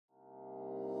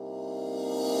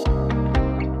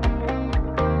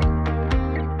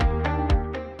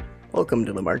Welcome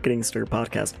to the Marketing Stir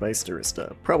podcast by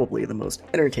Stirista, probably the most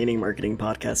entertaining marketing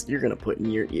podcast you're going to put in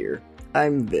your ear.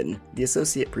 I'm Vin, the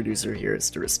associate producer here at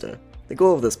Stirista. The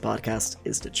goal of this podcast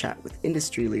is to chat with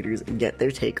industry leaders and get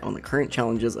their take on the current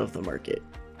challenges of the market.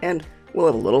 And we'll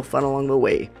have a little fun along the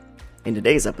way. In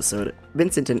today's episode,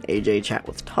 Vincent and Ajay chat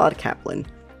with Todd Kaplan,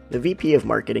 the VP of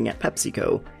Marketing at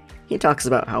Pepsico. He talks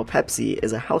about how Pepsi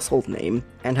is a household name,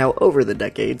 and how over the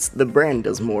decades, the brand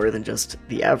does more than just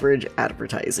the average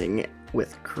advertising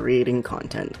with creating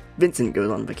content. Vincent goes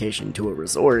on vacation to a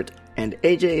resort, and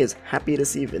AJ is happy to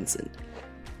see Vincent.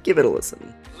 Give it a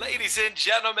listen. Ladies and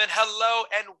gentlemen, hello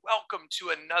and welcome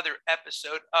to another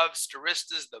episode of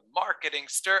Stirista's The Marketing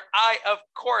Stir. I, of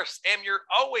course, am your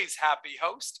always happy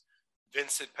host,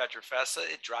 Vincent Petrofessa.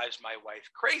 It drives my wife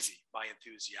crazy, my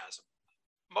enthusiasm.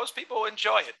 Most people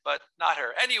enjoy it, but not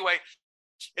her. Anyway,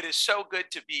 it is so good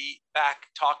to be back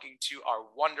talking to our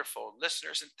wonderful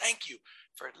listeners, and thank you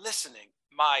for listening.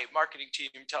 My marketing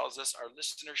team tells us our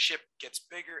listenership gets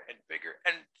bigger and bigger,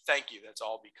 and thank you. That's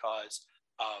all because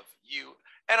of you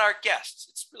and our guests.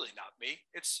 It's really not me.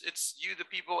 It's you, the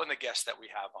people, and the guests that we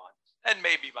have on, and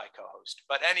maybe my co-host.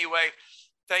 But anyway,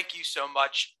 thank you so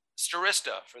much,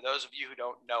 Stirista. For those of you who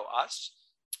don't know us,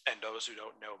 and those who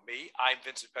don't know me, I'm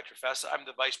Vincent Petrofessa. I'm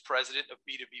the Vice President of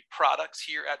B2B Products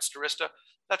here at Stirista.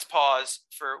 Let's pause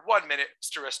for 1 minute.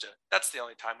 Stirista, that's the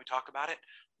only time we talk about it.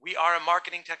 We are a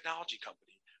marketing technology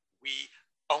company. We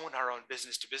own our own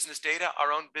business-to-business data,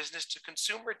 our own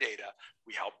business-to-consumer data.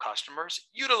 We help customers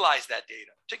utilize that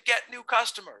data to get new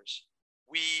customers.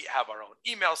 We have our own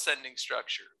email sending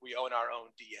structure. We own our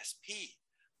own DSP.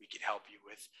 We can help you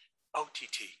with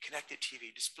OTT, connected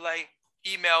TV display.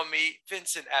 Email me,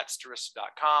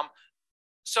 vincent@stirista.com.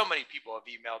 So many people have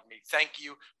emailed me. Thank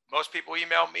you. Most people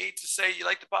email me to say you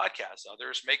like the podcast.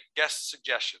 Others make guest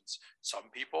suggestions. Some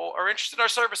people are interested in our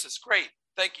services. Great.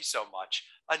 Thank you so much.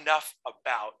 Enough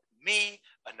about me.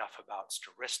 Enough about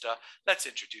Stirista. Let's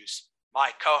introduce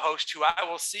my co-host, who I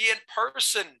will see in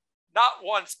person, not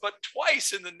once, but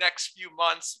twice in the next few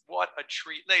months. What a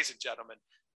treat. Ladies and gentlemen,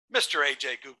 Mr.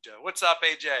 Ajay Gupta. What's up,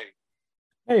 AJ?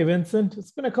 Hey, Vincent. It's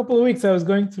been a couple of weeks. I was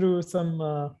going through some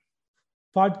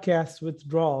podcast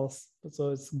withdrawals.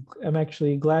 So I'm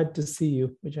actually glad to see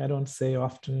you, which I don't say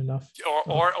often enough.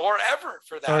 Or ever,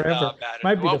 for that matter.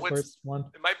 Might be the first one.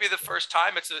 It might be the first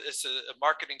time. It's a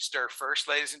marketing stir first,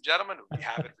 ladies and gentlemen. We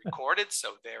have it recorded,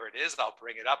 so there it is. I'll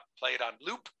bring it up, play it on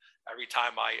loop every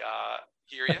time I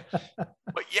hear you.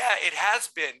 But yeah, it has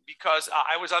been, because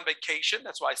I was on vacation.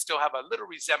 That's why I still have a little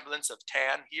resemblance of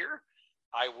tan here.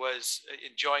 I was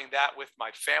enjoying that with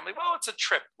my family. Well, it's a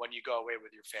trip when you go away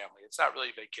with your family. It's not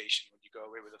really vacation when you go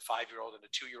away with a 5-year-old and a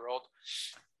 2-year-old,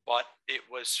 but it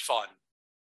was fun.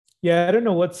 Yeah, I don't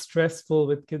know what's stressful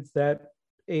with kids that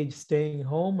age, staying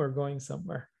home or going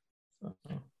somewhere.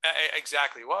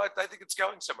 Exactly. Well, I think it's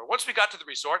going somewhere. Once we got to the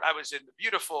resort, I was in the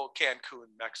beautiful Cancun,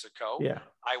 Mexico. Yeah.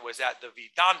 I was at the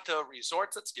Vedanta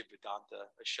Resorts. Let's give Vedanta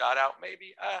a shout out,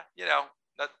 maybe.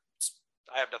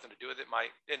 I have nothing to do with it. My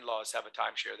in-laws have a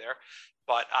timeshare there,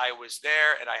 but I was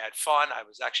there and I had fun. I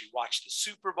was actually watched the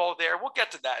Super Bowl there. We'll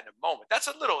get to that in a moment. That's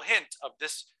a little hint of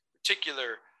this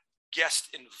particular guest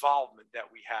involvement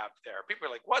that we have there. People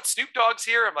are like, what, Snoop Dogg's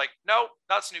here? I'm like, no,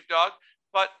 not Snoop Dogg,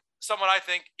 but someone I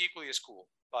think equally as cool.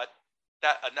 But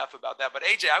enough about that. But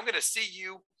AJ, I'm going to see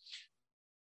you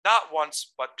not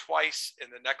once, but twice in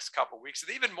the next couple of weeks,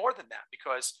 and even more than that,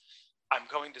 because I'm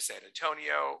going to San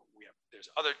Antonio. There's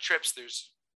other trips.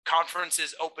 There's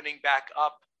conferences opening back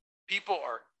up. People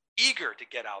are eager to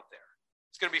get out there.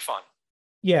 It's going to be fun.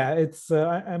 Yeah,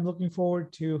 I'm looking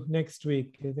forward to next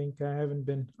week. I think I haven't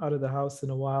been out of the house in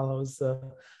a while. I was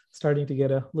starting to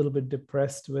get a little bit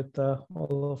depressed with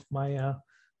all of my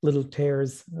little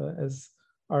tears, as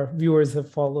our viewers have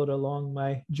followed along.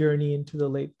 My journey into the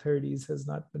late 30s has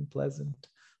not been pleasant.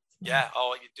 Yeah.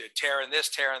 Oh, you did tearing this,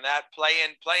 tearing that,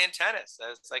 playing tennis.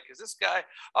 It's like, is this guy?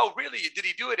 Oh, really? Did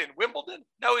he do it in Wimbledon?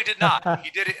 No, he did not.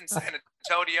 He did it in San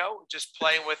Antonio, just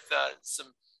playing with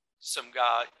some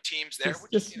teams there.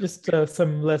 Just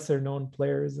some lesser known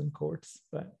players and courts,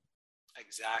 but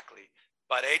exactly.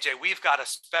 But AJ, we've got a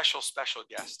special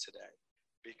guest today,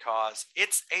 because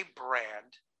it's a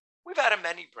brand. We've had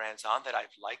many brands on that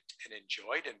I've liked and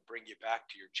enjoyed and bring you back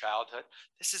to your childhood.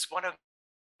 This is one of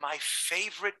my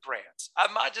favorite brands.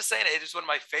 I'm not just saying it. It is one of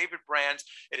my favorite brands.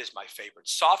 It is my favorite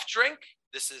soft drink.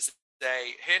 This is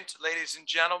a hint, ladies and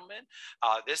gentlemen.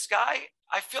 This guy,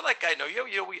 I feel like I know you.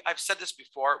 I've said this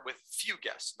before with few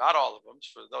guests, not all of them.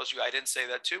 For those of you I didn't say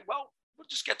that to, well, we'll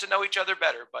just get to know each other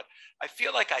better. But I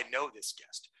feel like I know this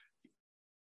guest.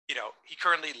 He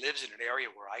currently lives in an area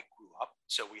where I grew up,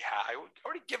 So I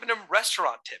already given him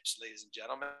restaurant tips, ladies and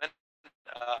gentlemen,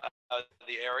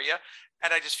 the area.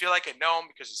 And I just feel like I know him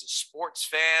because he's a sports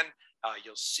fan.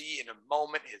 You'll see in a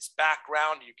moment his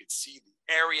background. You can see the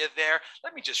area there.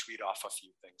 Let me just read off a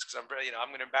few things because I'm going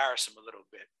to embarrass him a little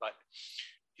bit. But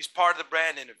he's part of the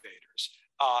brand innovators.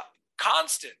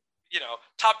 Constant,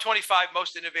 top 25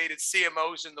 most innovative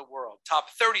CMOs in the world,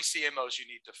 top 30 CMOs you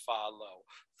need to follow,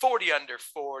 40 under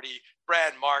 40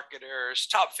 brand marketers,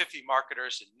 top 50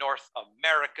 marketers in North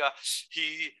America.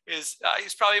 He's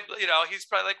probably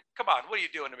like, come on, what are you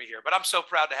doing to me here? But I'm so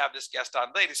proud to have this guest on,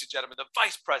 ladies and gentlemen, the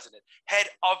vice president, head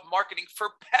of marketing for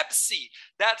Pepsi.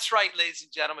 That's right, ladies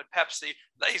and gentlemen, Pepsi.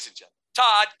 Ladies and gentlemen,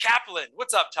 Todd Kaplan.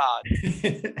 What's up, Todd?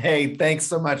 Hey, thanks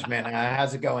so much, man.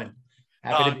 How's it going?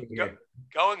 Happy to be here.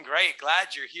 Going great.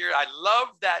 Glad you're here. I love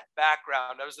that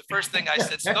background. That was the first thing I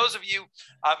said. So those of you,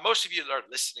 most of you are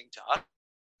listening to us,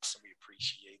 and we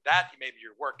appreciate that. Maybe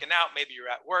you're working out, maybe you're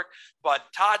at work, but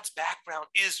Todd's background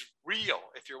is real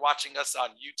if you're watching us on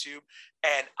YouTube.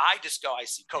 And I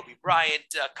see Kobe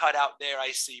Bryant cut out there.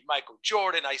 I see Michael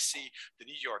Jordan. I see the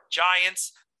New York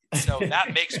Giants. So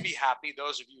that makes me happy.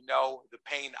 Those of you know the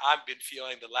pain I've been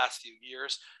feeling the last few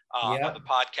years on the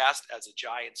podcast as a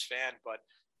Giants fan, but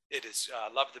it is,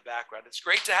 love the background. It's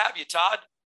great to have you, Todd.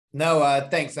 No,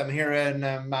 thanks. I'm here in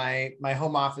my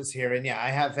home office here. And I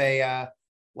have a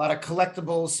lot of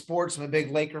collectibles, sports. I'm a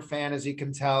big Laker fan, as you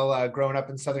can tell, growing up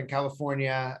in Southern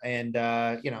California, and,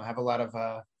 have a lot of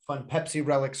fun Pepsi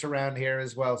relics around here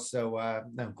as well. So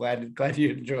no, glad you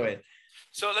enjoy it.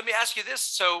 So let me ask you this.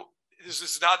 So this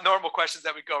is not normal questions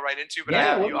that we go right into, but I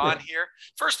have you on here.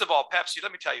 First of all, Pepsi,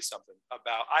 let me tell you something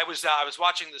about, I was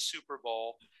watching the Super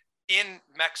Bowl in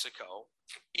Mexico,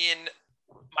 in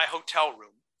my hotel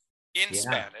room, in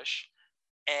Spanish,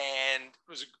 and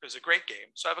it was a great game.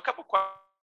 So I have a couple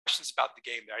questions about the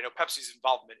game there. I know Pepsi's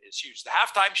involvement is huge. The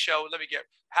halftime show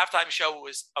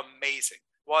was amazing.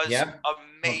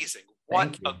 Amazing.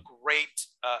 What a great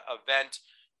event.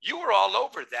 You were all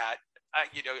over that.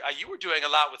 You were doing a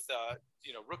lot with,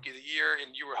 Rookie of the Year,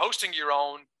 and you were hosting your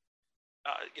own,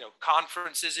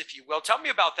 conferences, if you will. Tell me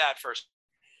about that first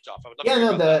off.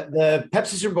 The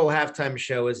Pepsi Super Bowl halftime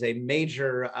show is a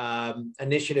major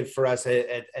initiative for us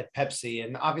at Pepsi.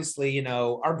 And obviously,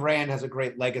 our brand has a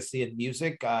great legacy in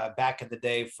music back in the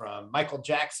day, from Michael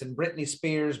Jackson, Britney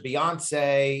Spears,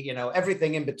 Beyonce,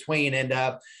 everything in between. And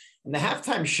the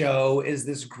halftime show is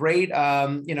this great,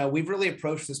 we've really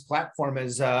approached this platform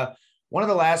as one of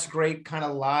the last great kind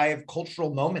of live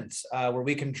cultural moments where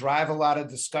we can drive a lot of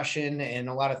discussion and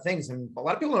a lot of things. And a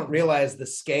lot of people don't realize the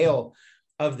scale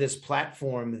of this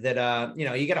platform that,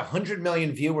 you get 100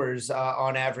 million viewers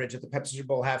on average at the Pepsi Super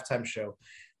Bowl halftime show.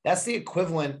 That's the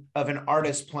equivalent of an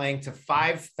artist playing to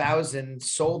 5,000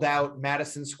 sold out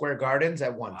Madison Square Gardens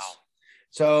at once. Wow.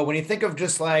 So when you think of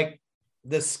just like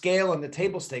the scale and the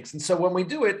table stakes. And so when we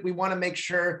do it, we want to make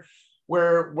sure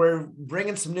we're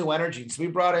bringing some new energy. So we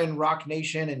brought in Rock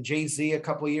Nation and Jay-Z a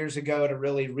couple of years ago to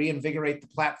really reinvigorate the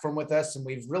platform with us. And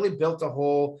we've really built a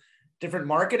whole different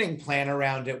marketing plan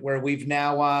around it, where we've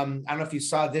now, I don't know if you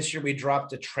saw this year, we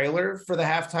dropped a trailer for the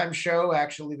halftime show,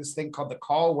 actually this thing called The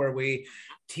Call, where we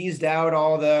teased out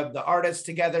all the artists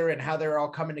together and how they're all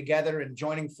coming together and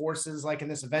joining forces like in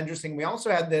this Avengers thing. We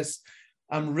also had this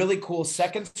really cool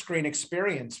second screen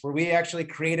experience where we actually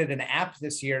created an app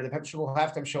this year, the Pepsi Bowl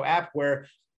Halftime Show app, where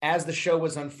as the show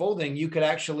was unfolding, you could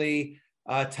actually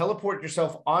teleport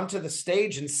yourself onto the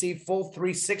stage and see full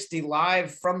 360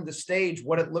 live from the stage,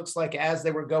 what it looks like as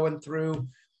they were going through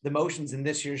the motions in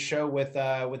this year's show with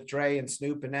Dre and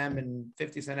Snoop and them and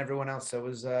 50 Cent, everyone else. So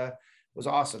it was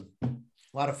awesome. A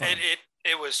lot of fun.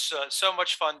 It was so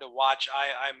much fun to watch.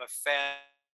 I'm a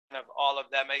fan of all of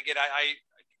them. Again,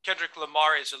 Kendrick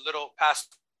Lamar is a little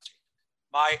past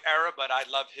my era, but I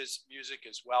love his music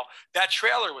as well. That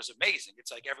trailer was amazing.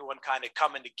 It's like everyone kind of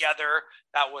coming together.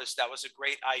 That was a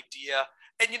great idea.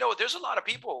 And there's a lot of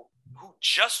people who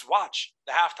just watch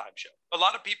the halftime show. A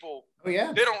lot of people, they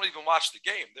don't even watch the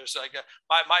game. There's like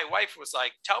my wife was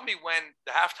like, "Tell me when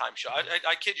the halftime show."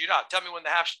 I kid you not. Tell me when the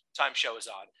halftime show is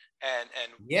on.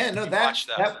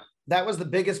 That was the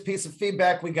biggest piece of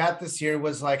feedback we got this year,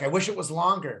 was like, I wish it was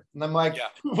longer. And I'm like,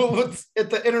 well, it's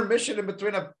at the intermission in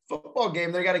between a football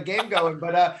game, they got a game going.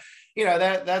 But,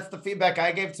 that's the feedback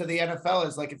I gave to the NFL,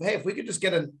 is like, if we could just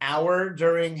get an hour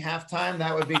during halftime,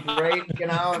 that would be great,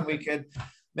 and we could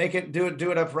make it, do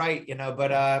it upright,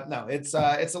 but no, it's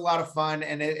a lot of fun.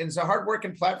 And it's a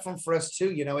hardworking platform for us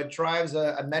too. It drives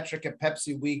a metric at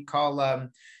Pepsi we call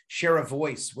share a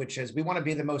voice, which is we want to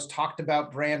be the most talked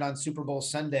about brand on Super Bowl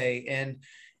Sunday. And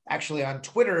actually on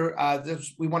Twitter.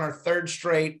 We won our third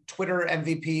straight Twitter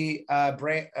MVP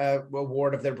brand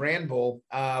award of their Brand Bowl,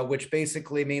 which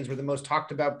basically means we're the most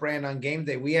talked about brand on game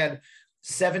day. We had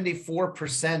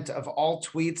 74% of all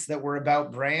tweets that were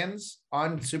about brands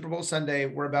on Super Bowl Sunday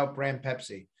were about brand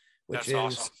Pepsi, which is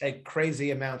awesome. A crazy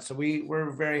amount. So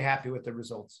we're very happy with the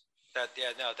results. That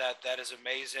is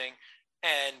amazing.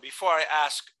 And before I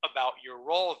ask about your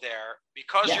role there,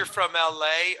 because you're from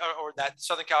LA or that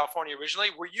Southern California originally,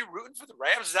 were you rooting for the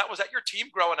Rams? Was that your team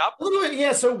growing up? A little bit,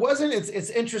 yeah. So it wasn't. It's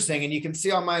interesting, and you can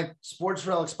see all my sports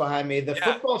relics behind me. The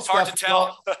football it's stuff. Hard to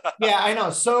tell. Yeah, I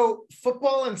know. So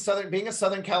football and being a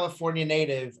Southern California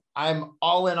native, I'm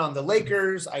all in on the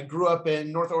Lakers. I grew up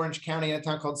in North Orange County in a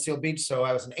town called Seal Beach, so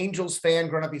I was an Angels fan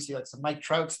growing up. You see like some Mike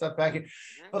Trout stuff back here,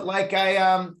 but like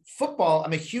football,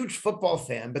 I'm a huge football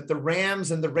fan. But the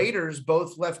Rams and the Raiders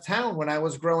both left town when I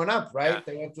was growing up, right? Yeah.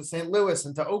 They went to St. Louis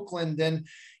and to Oakland, and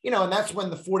and that's when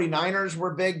the 49ers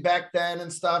were big back then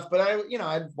and stuff. But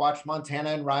I'd watched Montana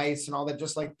and Rice and all that,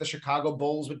 just like the Chicago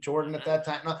Bulls with Jordan at that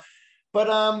time. But,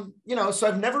 so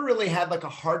I've never really had like a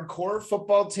hardcore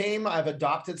football team. I've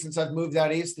adopted since I've moved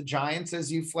out east, the Giants, as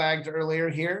you flagged earlier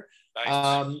here. Nice.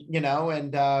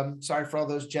 Sorry for all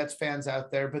those Jets fans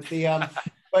out there, but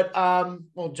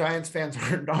Giants fans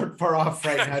aren't far off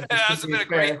right now. It hasn't been a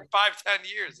great 5-10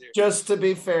 years here. Just to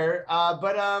be fair.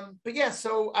 But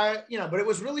it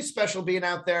was really special being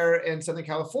out there in Southern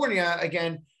California,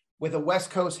 again, with a West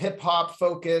Coast hip hop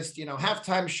focused,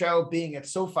 halftime show being at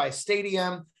SoFi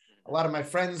Stadium. A lot of my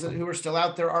friends who are still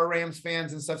out there are Rams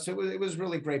fans and stuff. So it was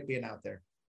really great being out there.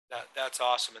 That's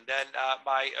awesome. And then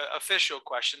my official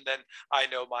question, then I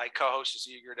know my co-host is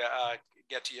eager to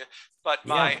get to you, but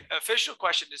my official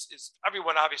question is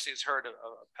everyone obviously has heard of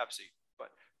Pepsi, but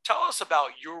tell us about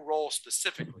your role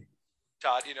specifically,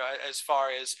 Todd, as far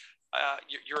as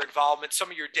your involvement,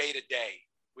 some of your day-to-day.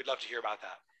 We'd love to hear about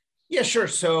that. Yeah, sure.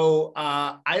 So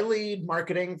I lead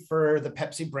marketing for the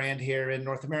Pepsi brand here in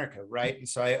North America, right? And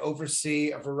so I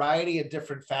oversee a variety of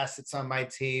different facets on my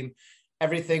team,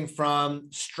 everything from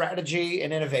strategy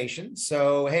and innovation.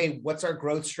 So, hey, what's our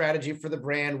growth strategy for the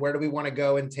brand? Where do we want to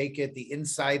go and take it? The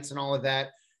insights and all of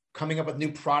that. Coming up with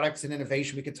new products and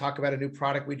innovation. We could talk about a new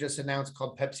product we just announced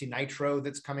called Pepsi Nitro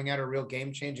that's coming out, a real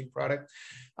game-changing product.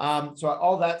 So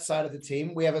all that side of the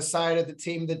team. We have a side of the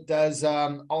team that does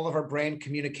all of our brand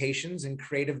communications and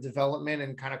creative development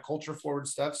and kind of culture forward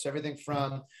stuff. So everything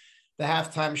from the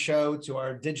halftime show to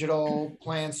our digital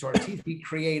plans to our TV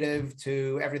creative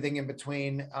to everything in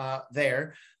between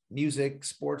there, music,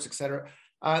 sports, etc.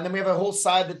 And then we have a whole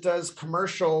side that does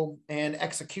commercial and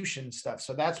execution stuff.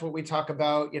 So that's what we talk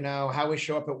about, how we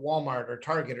show up at Walmart or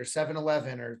Target or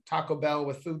 7-Eleven or Taco Bell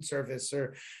with food service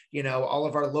or, all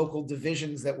of our local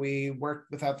divisions that we work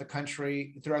throughout the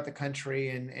country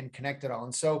and connect it all.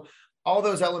 And so all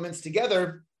those elements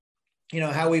together,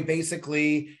 how we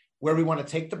basically where we want to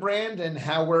take the brand and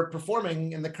how we're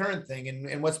performing in the current thing.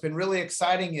 And what's been really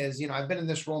exciting is, I've been in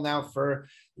this role now for a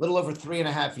little over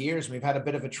 3.5 years. We've had a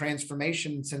bit of a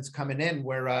transformation since coming in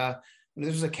where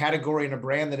this was a category and a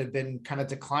brand that had been kind of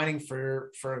declining for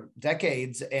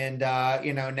decades. And,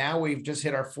 now we've just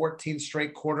hit our 14th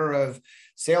straight quarter of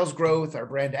sales growth. Our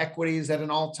brand equity is at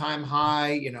an all-time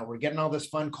high. We're getting all this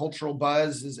fun cultural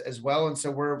buzz as well. And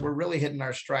so we're really hitting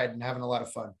our stride and having a lot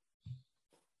of fun.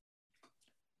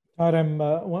 Todd,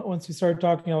 once we started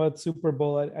talking about Super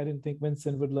Bowl, I didn't think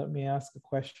Vincent would let me ask a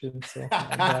question. So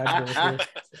I'm glad we're here.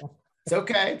 So.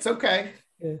 It's okay.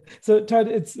 Yeah. So Todd,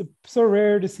 it's so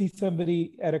rare to see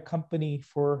somebody at a company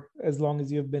for as long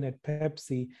as you've been at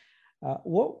Pepsi.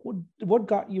 What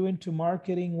got you into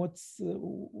marketing? What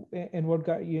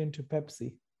got you into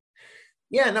Pepsi?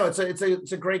 Yeah, no,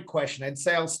 it's a great question. I'd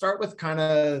say I'll start with kind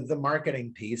of the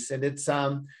marketing piece, and it's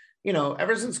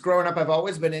ever since growing up, I've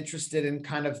always been interested in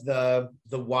kind of the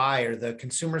why or the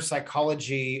consumer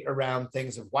psychology around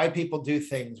things of why people do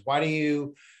things. Why do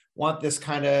you want this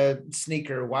kind of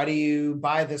sneaker? Why do you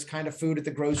buy this kind of food at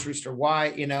the grocery store? Why,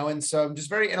 and so I'm just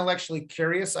very intellectually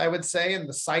curious, I would say. And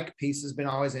the psych piece has been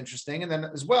always interesting. And then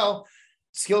as well,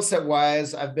 skill set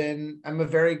wise, I'm a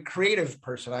very creative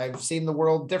person. I've seen the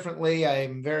world differently.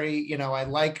 I'm very, I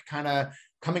like kind of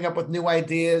coming up with new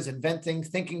ideas, inventing,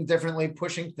 thinking differently,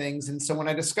 pushing things. And so when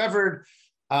I discovered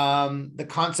the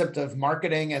concept of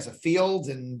marketing as a field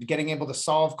and getting able to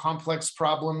solve complex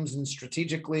problems and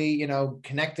strategically,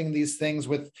 connecting these things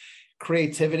with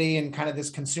creativity and kind of this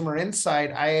consumer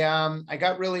insight, I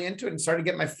got really into it and started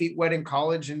getting my feet wet in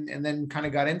college and then kind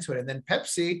of got into it. And then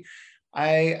Pepsi,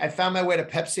 I found my way to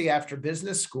Pepsi after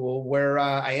business school, where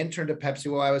I interned at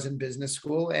Pepsi while I was in business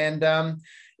school. And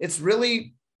it's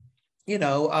really,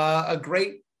 a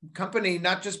great company,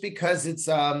 not just because it's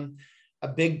a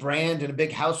big brand and a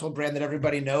big household brand that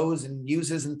everybody knows and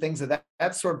uses and things of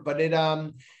that sort, but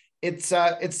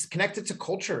it's connected to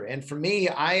culture. And for me,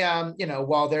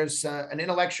 while there's an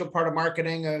intellectual part of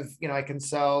marketing of, I can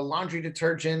sell laundry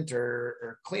detergent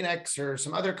or Kleenex or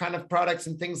some other kind of products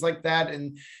and things like that,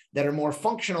 and that are more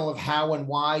functional of how and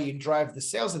why you drive the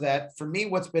sales of that. For me,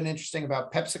 what's been interesting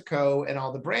about PepsiCo and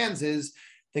all the brands is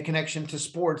the connection to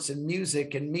sports and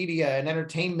music and media and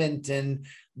entertainment. And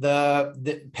the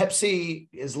Pepsi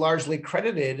is largely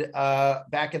credited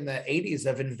back in the 80s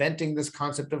of inventing this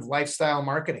concept of lifestyle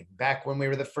marketing, back when we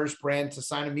were the first brand to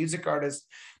sign a music artist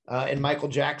in Michael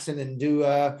Jackson and do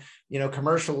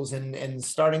commercials and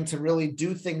starting to really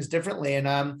do things differently. And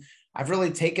I've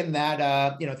really taken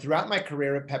that throughout my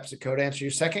career at PepsiCo. To answer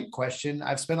your second question,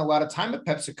 I've spent a lot of time at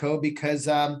PepsiCo because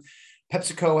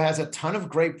PepsiCo has a ton of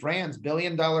great brands,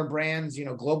 billion-dollar brands,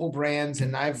 global brands.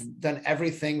 And I've done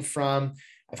everything from,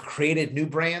 I've created new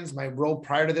brands. My role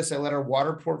prior to this, I led our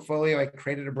water portfolio. I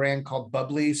created a brand called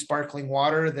Bubbly Sparkling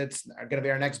Water that's going to be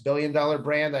our next billion-dollar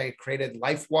brand. I created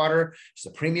Life Water, which is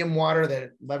a premium water that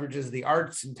leverages the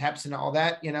arts and taps into all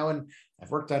that, and I've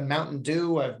worked on Mountain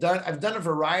Dew. I've done a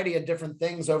variety of different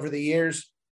things over the years,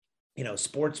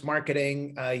 sports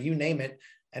marketing, you name it,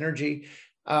 energy.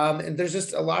 And there's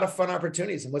just a lot of fun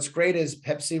opportunities. And what's great is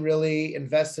Pepsi really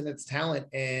invests in its talent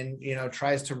and,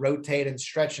 tries to rotate and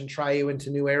stretch and try you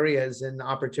into new areas and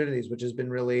opportunities, which has been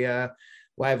really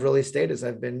why I've really stayed, as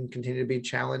I've been continued to be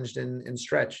challenged and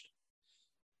stretched.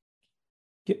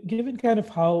 Given kind of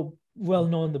how well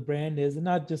known the brand is, and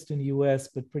not just in the US,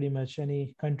 but pretty much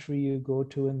any country you go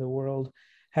to in the world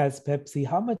has Pepsi,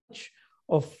 how much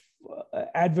of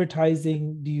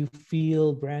advertising do you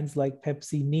feel brands like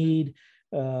Pepsi need?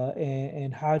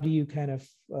 And how do you kind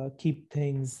of keep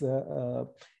things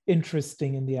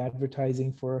interesting in the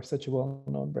advertising for such a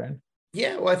well-known brand?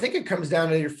 Yeah, well, I think it comes down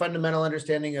to your fundamental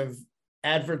understanding of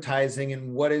advertising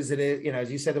and what is it,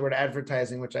 as you said the word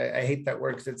advertising, which I hate that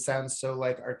word because it sounds so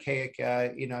like archaic,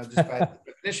 just by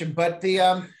definition. But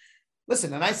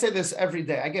listen, and I say this every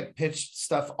day, I get pitched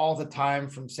stuff all the time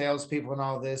from salespeople and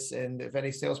all this. And if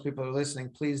any salespeople are listening,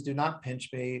 please do not pinch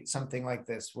me something like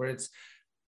this, where it's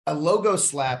a logo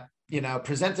slap,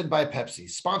 presented by Pepsi,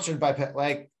 sponsored by Pepsi,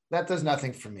 like that does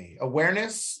nothing for me.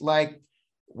 Awareness, like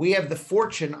we have the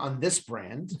fortune on this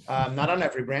brand, not on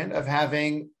every brand, of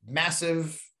having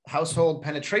massive household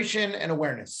penetration and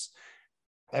awareness.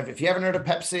 If you haven't heard of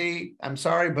Pepsi, I'm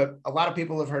sorry, but a lot of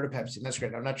people have heard of Pepsi, and that's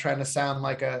great. I'm not trying to sound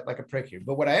like a prick here,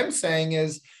 but what I am saying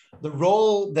is the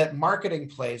role that marketing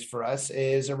plays for us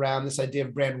is around this idea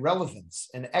of brand relevance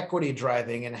and equity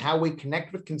driving and how we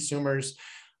connect with consumers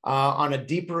on a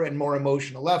deeper and more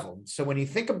emotional level. So when you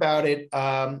think about it,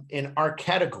 in our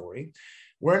category,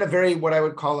 we're in a very, what I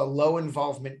would call a low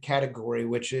involvement category,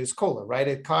 which is cola, right?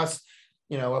 It costs,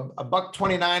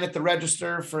 $1.29 at the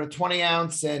register for a 20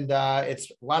 ounce. And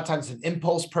it's a lot of times an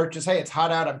impulse purchase. Hey, it's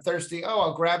hot out, I'm thirsty. Oh,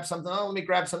 I'll grab something. Oh, let me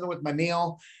grab something with my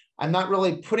meal. I'm not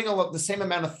really putting the same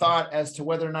amount of thought as to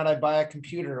whether or not I buy a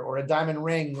computer or a diamond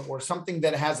ring or something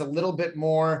that has a little bit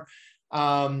more,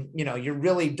 you're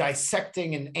really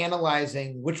dissecting and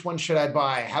analyzing which one should I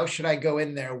buy? How should I go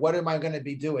in there? What am I going to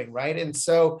be doing? Right. And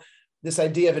so this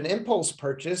idea of an impulse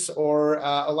purchase, or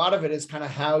a lot of it is kind of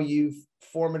how you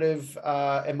formative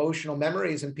emotional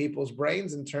memories in people's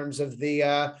brains in terms of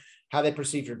the how they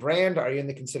perceive your brand. Are you in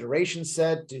the consideration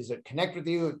set? Does it connect with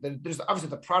you? There's obviously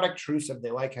the product truths of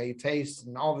they like how you taste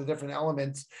and all the different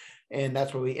elements. And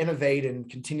that's where we innovate and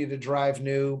continue to drive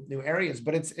new areas.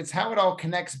 But it's how it all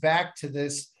connects back to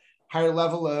this higher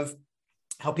level of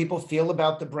how people feel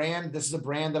about the brand. This is a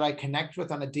brand that I connect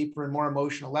with on a deeper and more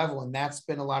emotional level. And that's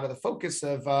been a lot of the focus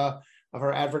of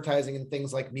our advertising and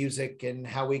things like music and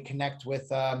how we connect with,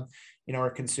 our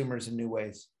consumers in new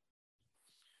ways.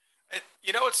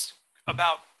 It's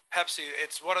about Pepsi.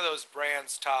 It's one of those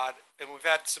brands, Todd, and we've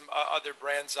had some other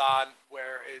brands on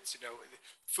where it's,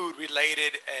 food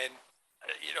related and,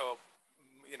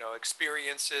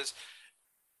 experiences.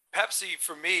 Pepsi,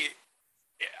 for me,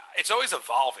 it's always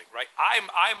evolving, right?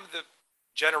 I'm the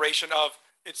generation of,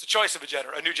 it's the choice of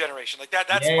a new generation. Like that.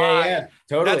 That's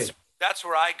totally. That's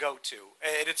where I go to.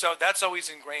 And that's always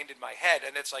ingrained in my head.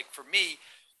 And it's like, for me,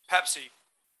 Pepsi,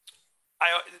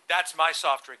 that's my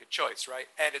soft drink of choice, right?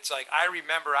 And it's like, I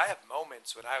remember I have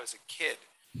moments when I was a kid,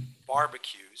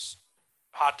 barbecues,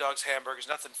 hot dogs, hamburgers,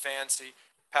 nothing fancy,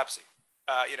 Pepsi.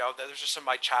 There's just some of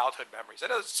my childhood memories. I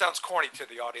know it sounds corny to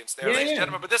the audience there, ladies and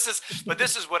gentlemen, but this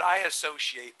is what I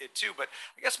associate it to. But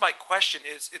I guess my question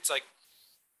is, it's like,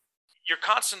 you're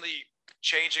constantly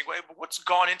changing. What's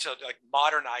gone into like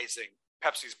modernizing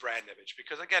Pepsi's brand image?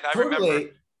 Because again, I remember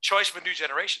choice of a new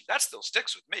generation, that still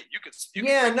sticks with me. You could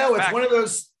it's one of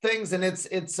those things. And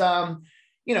it's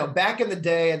back in the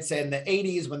day, I'd say in the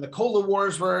 80s, when the cola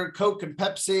wars were Coke and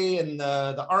Pepsi and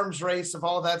the arms race of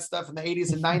all that stuff in the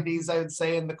 80s and 90s, I would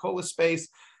say in the cola space,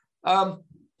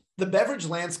 the beverage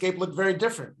landscape looked very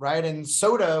different, right? And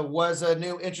soda was a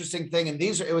new interesting thing. And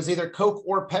it was either Coke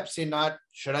or Pepsi, not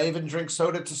should I even drink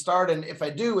soda to start? And if I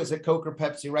do, is it Coke or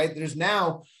Pepsi, right? There's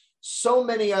now so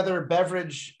many other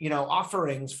beverage,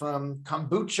 offerings, from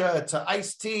kombucha to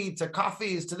iced tea to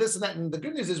coffees to this and that. And the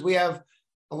good news is we have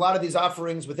a lot of these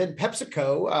offerings within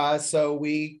PepsiCo. So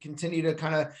we continue to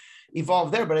kind of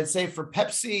evolve there. But I'd say for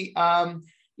Pepsi,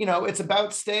 it's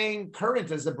about staying current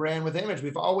as a brand with image.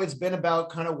 We've always been about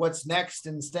kind of what's next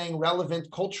and staying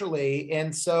relevant culturally.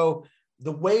 And so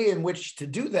the way in which to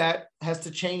do that has to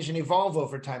change and evolve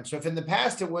over time. So if in the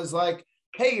past it was like,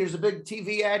 hey, here's a big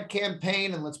TV ad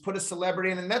campaign and let's put a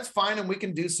celebrity in, and that's fine. And we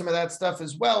can do some of that stuff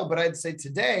as well. But I'd say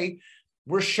today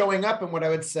we're showing up in what I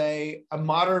would say a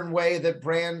modern way that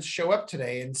brands show up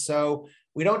today. And so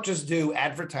we don't just do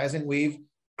advertising. We've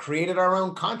created our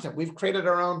own content. We've created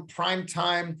our own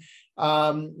primetime,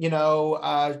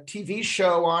 TV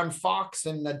show on Fox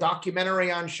and a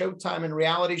documentary on Showtime and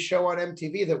reality show on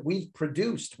MTV that we've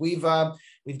produced. We've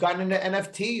gotten into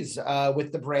NFTs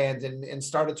with the brand and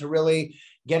started to really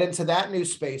get into that new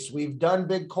space. We've done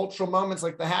big cultural moments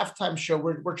like the halftime show.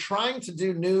 We're trying to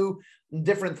do new,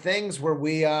 different things where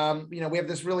we have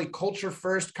this really culture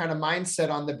first kind of mindset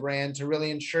on the brand to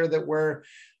really ensure that we're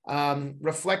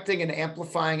reflecting and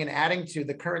amplifying and adding to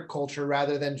the current culture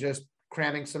rather than just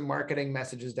cramming some marketing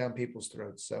messages down people's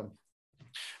throats. So,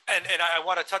 and I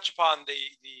want to touch upon the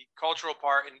cultural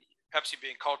part and Pepsi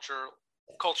being culture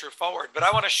forward, but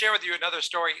I want to share with you another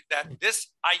story that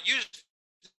I use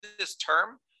this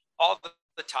term all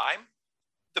the time,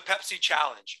 the Pepsi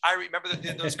challenge. I remember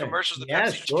those commercials, the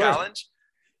Pepsi challenge.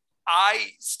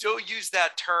 I still use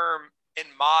that term in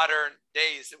modern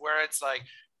days where it's like,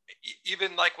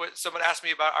 even like when someone asked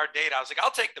me about our date, I was like, I'll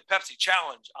take the Pepsi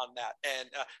challenge on that. And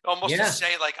almost to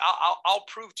say like, I'll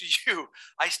prove to you,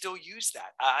 I still use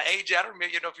that. AJ, I don't know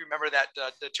if you remember that,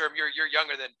 the term. You're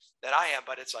younger than I am,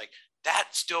 but it's like, that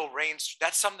still reigns.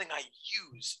 That's something I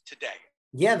use today.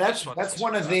 Yeah, that's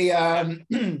one of the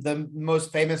the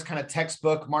most famous kind of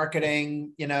textbook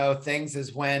marketing, things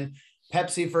is when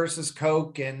Pepsi versus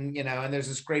Coke, and and there's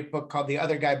this great book called The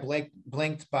Other Guy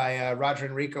Blinked by Roger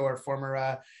Enrico, our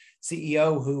former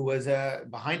CEO, who was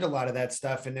behind a lot of that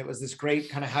stuff. And it was this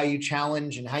great kind of how you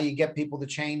challenge and how you get people to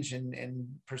change and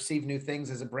perceive new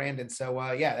things as a brand. And so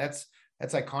that's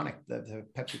iconic, the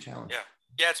Pepsi challenge.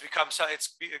 Yeah, it's become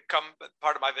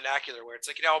part of my vernacular where it's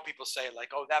like, people say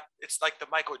like, oh, that it's like the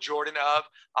Michael Jordan of,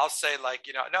 I'll say like,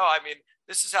 no, I mean,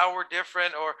 this is how we're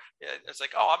different, or it's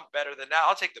like, oh, I'm better than that.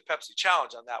 I'll take the Pepsi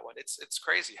challenge on that one. It's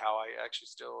crazy how I actually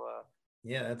still.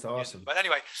 Yeah, that's awesome. But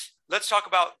anyway, let's talk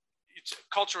about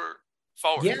culture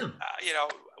forward. Yeah.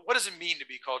 What does it mean to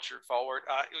be culture forward?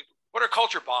 What are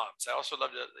culture bombs? I also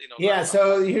love to, Yeah,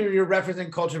 so you're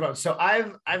referencing culture bombs. So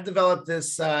I've developed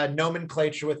this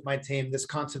nomenclature with my team, this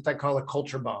concept I call a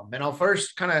culture bomb. And I'll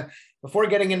first kind of, before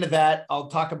getting into that, I'll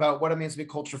talk about what it means to be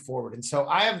culture forward. And so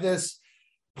I have this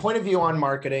point of view on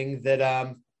marketing that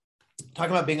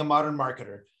talking about being a modern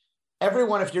marketer.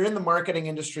 Everyone, if you're in the marketing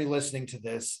industry listening to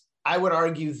this, I would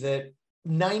argue that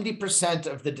 90%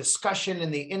 of the discussion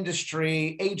in the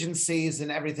industry, agencies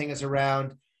and everything is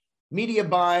around media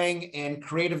buying and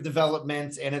creative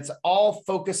development. And it's all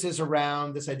focuses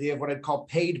around this idea of what I'd call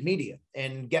paid media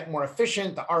and get more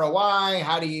efficient, the ROI,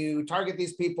 how do you target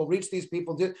these people, reach these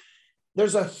people?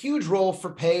 There's a huge role for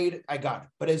paid, I got it.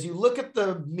 But as you look at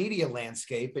the media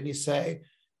landscape and you say,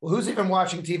 well, who's even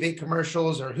watching TV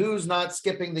commercials, or who's not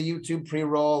skipping the YouTube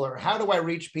pre-roll, or how do I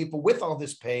reach people with all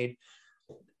this paid?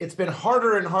 It's been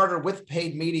harder and harder with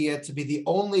paid media to be the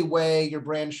only way your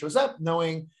brand shows up,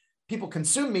 knowing people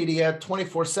consume media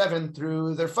 24/7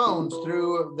 through their phones,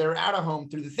 through their out-of-home,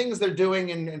 through the things they're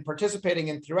doing and participating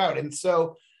in throughout. And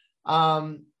so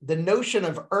the notion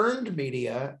of earned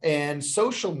media and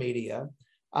social media,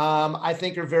 I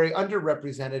think are very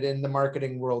underrepresented in the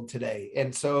marketing world today.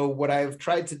 And so what I've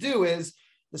tried to do is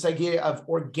this idea of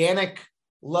organic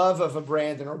love of a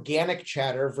brand and organic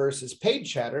chatter versus paid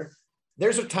chatter.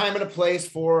 There's a time and a place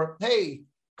for, hey,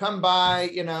 come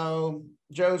by,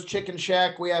 Joe's Chicken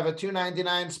Shack. We have a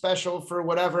 $2.99 special for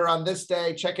whatever on this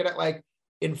day. Check it out. Like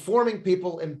informing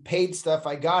people in paid stuff.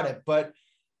 I got it. But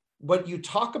what you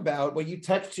talk about, what you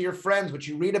text to your friends, what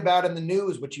you read about in the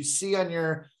news, what you see on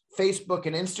your Facebook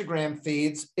and Instagram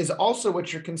feeds is also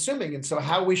what you're consuming. And so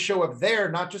how we show up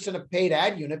there, not just in a paid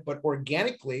ad unit, but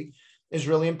organically, is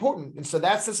really important. And so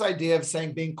that's this idea of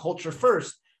saying being culture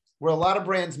first, where a lot of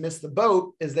brands miss the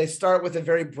boat is they start with a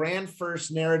very brand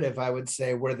first narrative, I would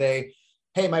say, where they,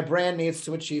 hey, my brand needs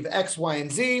to achieve X, Y,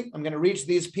 and Z. I'm going to reach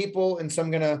these people. And so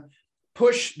I'm going to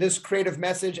push this creative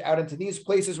message out into these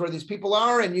places where these people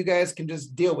are, and you guys can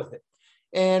just deal with it.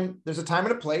 And there's a time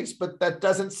and a place, but that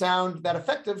doesn't sound that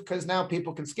effective because now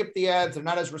people can skip the ads. They're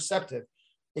not as receptive.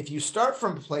 If you start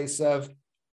from a place of,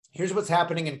 here's what's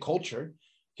happening in culture,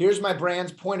 here's my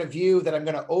brand's point of view that I'm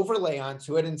going to overlay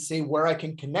onto it and see where I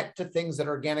can connect to things that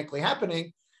are organically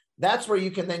happening, that's where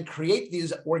you can then create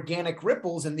these organic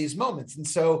ripples in these moments. And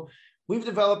so we've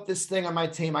developed this thing on my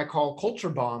team I call culture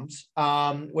bombs,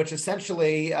 which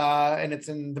essentially, and it's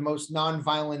in the most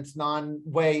non-violent,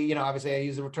 non-way, obviously I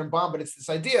use the term bomb, but it's this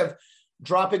idea of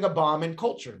dropping a bomb in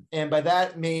culture. And by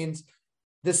that means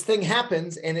this thing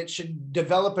happens and it should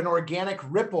develop an organic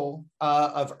ripple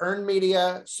of earned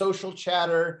media, social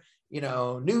chatter,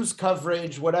 news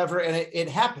coverage, whatever. And it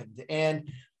happened.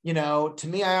 And, to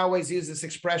me, I always use this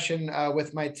expression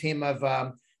with my team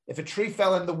of, if a tree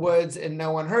fell in the woods and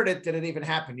no one heard it, did it even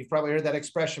happen? You've probably heard that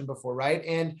expression before, right?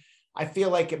 And I feel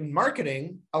like in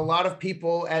marketing, a lot of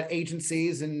people at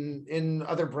agencies and in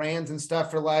other brands and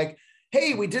stuff are like,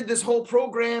 hey, we did this whole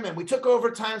program and we took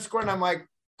over Times Square. And I'm like,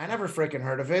 I never freaking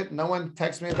heard of it. No one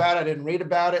texted me about it. I didn't read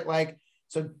about it. Like,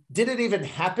 so did it even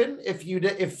happen? If you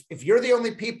did, if you're the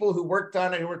only people who worked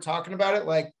on it, who were talking about it,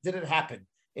 like, did it happen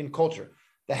in culture?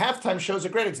 The halftime show is a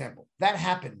great example. That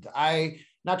happened.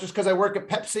 Not just because I work at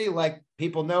Pepsi, like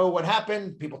people know what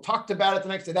happened. People talked about it the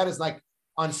next day. That is like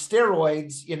on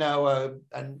steroids,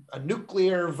 a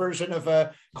nuclear version of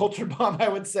a culture bomb, I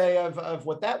would say, of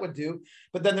what that would do.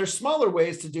 But then there's smaller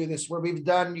ways to do this where we've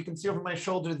done, you can see over my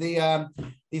shoulder,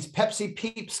 these Pepsi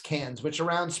Peeps cans, which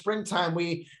around springtime,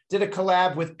 we did a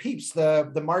collab with Peeps,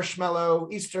 the marshmallow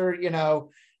Easter,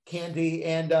 candy.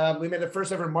 And we made the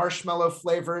first ever marshmallow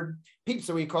flavored Peeps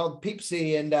that we called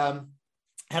Peepsy, and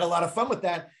had a lot of fun with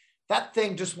that. That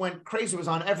thing just went crazy. It was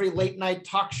on every late night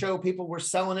talk show. People were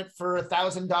selling it for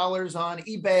 $1,000 on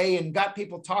eBay and got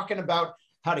people talking about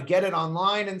how to get it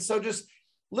online. And so just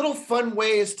little fun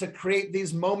ways to create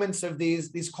these moments of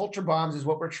these culture bombs is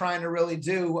what we're trying to really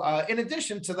do, in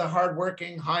addition to the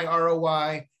hardworking, high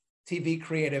ROI TV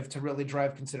creative to really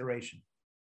drive consideration.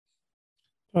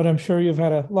 But I'm sure you've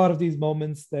had a lot of these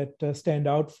moments that stand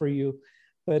out for you.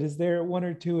 But is there one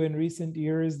or two in recent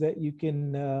years that you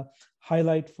can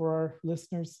highlight for our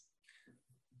listeners?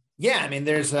 Yeah, I mean,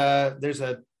 there's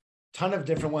a ton of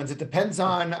different ones. It depends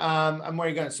on where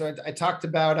you're going. So I talked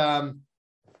about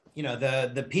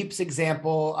the Peeps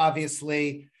example,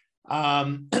 obviously.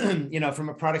 From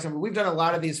a product standpoint, we've done a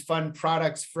lot of these fun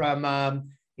products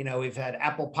from we've had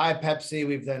apple pie Pepsi,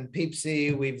 we've done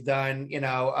Peepsy, we've done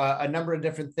a number of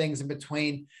different things in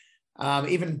between.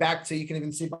 Even back to, you can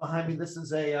even see behind me, this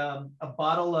is a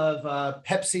bottle of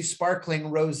Pepsi sparkling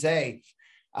rosé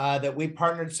that we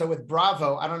partnered. So with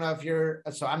Bravo, I don't know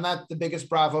if I'm not the biggest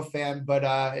Bravo fan, but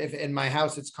if in my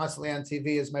house, it's constantly on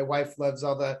TV as my wife loves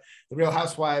all the Real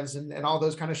Housewives and all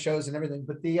those kind of shows and everything.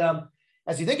 But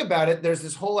as you think about it, there's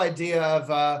this whole idea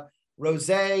of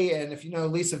rosé, and if you know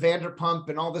Lisa Vanderpump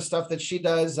and all the stuff that she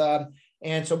does,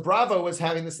 and so Bravo was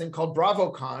having this thing called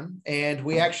BravoCon, and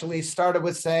we actually started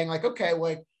with saying like, okay,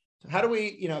 like, how do we,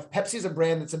 if Pepsi's a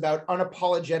brand that's about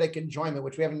unapologetic enjoyment,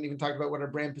 which we haven't even talked about what our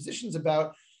brand position's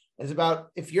about, is about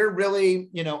if you're really,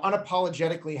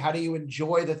 unapologetically, how do you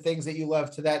enjoy the things that you love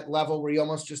to that level where you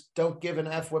almost just don't give an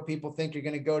F what people think, you're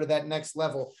going to go to that next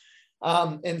level.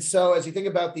 And so as you think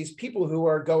about these people who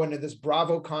are going to this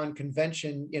BravoCon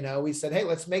convention, we said, hey,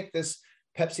 let's make this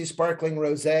Pepsi sparkling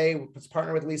rosé. Let's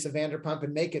partner with Lisa Vanderpump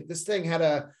and make it. This thing had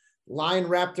a line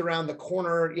wrapped around the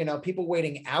corner, people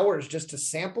waiting hours just to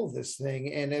sample this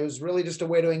thing. And it was really just a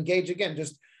way to engage, again,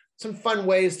 just some fun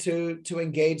ways to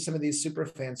engage some of these super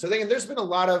fans. So there's been a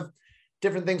lot of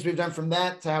different things we've done from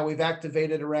that to how we've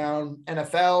activated around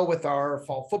NFL with our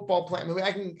fall football plan.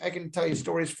 I mean, I can tell you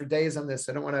stories for days on this.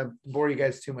 I don't want to bore you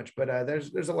guys too much, but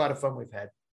there's a lot of fun we've had.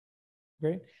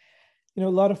 Great. A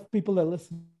lot of people that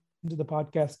listen to the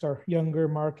podcast are younger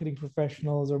marketing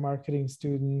professionals or marketing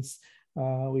students.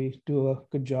 We do a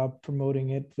good job promoting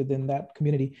it within that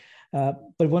community. But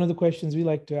one of the questions we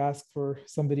like to ask for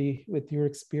somebody with your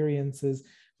experience is,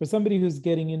 for somebody who's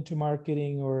getting into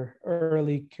marketing or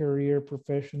early career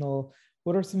professional,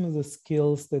 what are some of the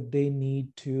skills that they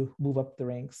need to move up the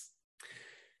ranks?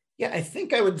 Yeah, I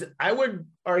think I would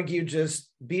argue just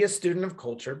be a student of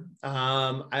culture.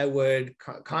 I would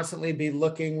constantly be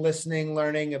looking, listening,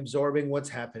 learning, absorbing what's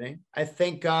happening. I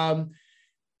think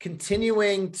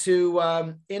continuing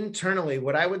to internally,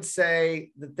 what I would say,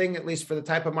 the thing, at least for the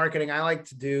type of marketing I like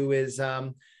to do, is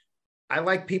I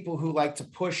like people who like to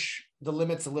push the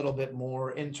limits a little bit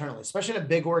more internally, especially in a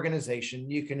big organization.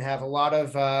 You can have a lot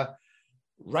of,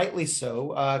 rightly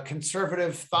so,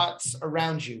 conservative thoughts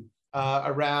around you,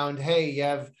 around, hey, you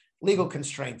have legal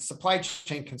constraints, supply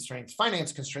chain constraints,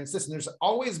 finance constraints, this, and there's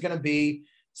always going to be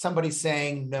somebody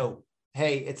saying, no,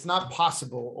 hey, it's not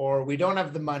possible, or we don't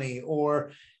have the money,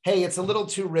 or, hey, it's a little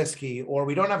too risky, or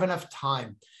we don't have enough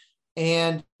time.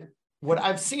 And what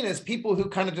I've seen is people who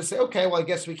kind of just say, okay, well, I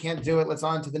guess we can't do it. Let's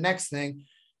on to the next thing.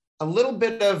 A little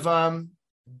bit of,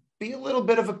 be a little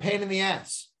bit of a pain in the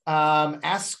ass.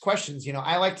 Ask questions.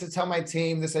 I like to tell my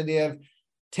team this idea of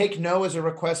take no as a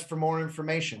request for more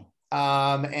information,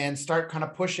 and start kind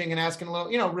of pushing and asking a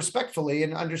little, respectfully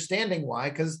and understanding why,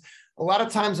 because a lot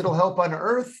of times it'll help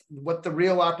unearth what the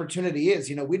real opportunity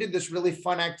is. We did this really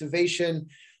fun activation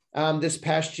this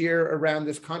past year around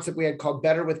this concept we had called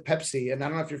Better with Pepsi. And I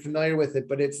don't know if you're familiar with it,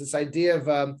 but it's this idea of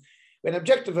an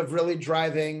objective of really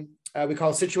driving, we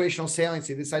call it situational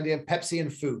saliency, this idea of Pepsi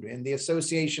and food and the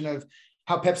association of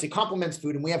how Pepsi complements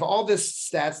food. And we have all this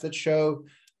stats that show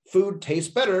food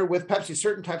tastes better with Pepsi,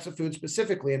 certain types of food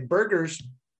specifically. And burgers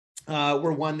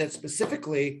were one that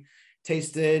specifically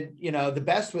tasted, the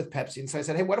best with Pepsi. And so I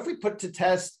said, hey, what if we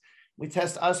we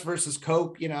test us versus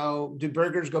Coke, do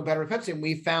burgers go better with Pepsi? And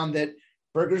we found that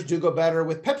burgers do go better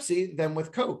with Pepsi than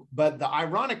with Coke. But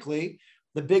ironically,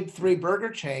 the big three burger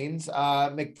chains,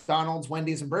 McDonald's,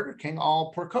 Wendy's, and Burger King,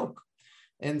 all pour Coke.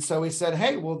 And so we said,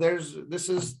 hey, well, this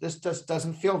just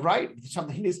doesn't feel right.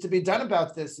 Something needs to be done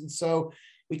about this. And so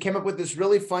we came up with this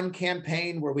really fun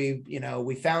campaign where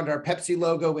we found our Pepsi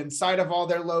logo inside of all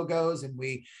their logos, and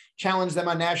we challenged them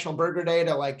on National Burger Day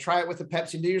to try it with a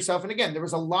Pepsi and do yourself. And again, there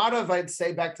was a lot of, I'd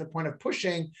say, back to the point of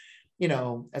pushing,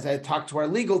 as I talked to our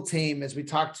legal team, as we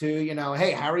talked to,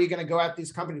 hey, how are you going to go at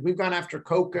these companies? We've gone after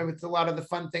Coke with a lot of the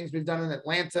fun things we've done in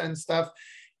Atlanta and stuff,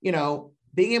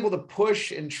 being able to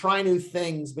push and try new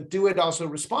things, but do it also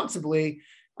responsibly,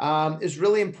 is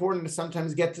really important to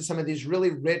sometimes get to some of these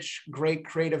really rich, great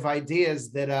creative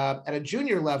ideas that at a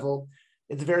junior level,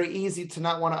 it's very easy to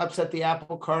not want to upset the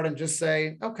apple cart and just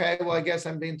say, okay, well, I guess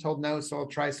I'm being told no, so I'll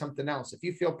try something else. If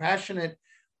you feel passionate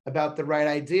about the right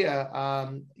idea,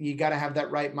 you got to have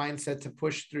that right mindset to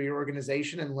push through your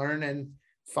organization and learn and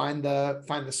find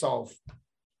the solve.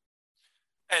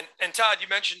 And Todd, you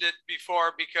mentioned it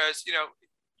before because,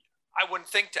 I wouldn't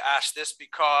think to ask this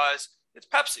because it's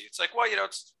Pepsi. It's like, well,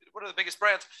 it's one of the biggest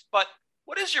brands, but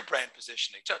what is your brand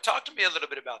positioning? Talk to me a little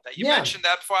bit about that. You mentioned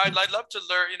that before. I'd love to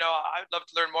learn, I'd love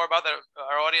to learn more about that,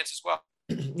 our audience as well.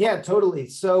 Yeah, totally.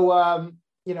 So,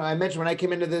 I mentioned when I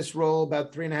came into this role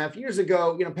about 3.5 years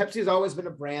ago, Pepsi has always been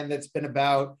a brand that's been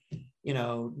about,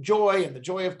 joy and the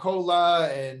joy of cola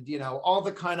and, all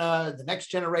the kind of the next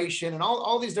generation and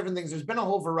all these different things. There's been a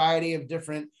whole variety of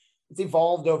different, it's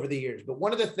evolved over the years. But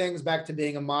one of the things, back to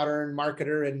being a modern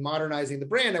marketer and modernizing the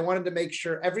brand, I wanted to make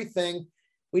sure everything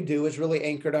we do is really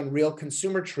anchored on real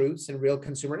consumer truths and real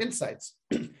consumer insights.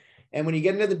 And when you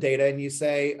get into the data and you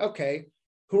say, okay,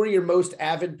 who are your most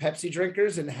avid Pepsi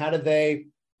drinkers and how do they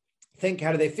think,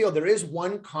 how do they feel? There is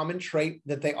one common trait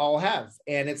that they all have.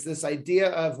 And it's this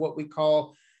idea of what we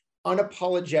call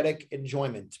unapologetic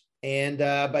enjoyment. And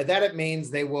by that, it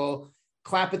means they will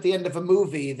clap at the end of a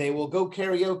movie. They will go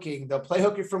karaoke. They'll play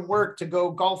hooky from work to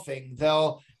go golfing.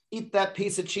 They'll eat that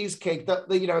piece of cheesecake.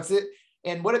 It's it.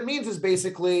 And what it means is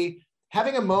basically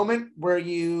having a moment where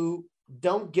you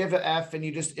don't give an F and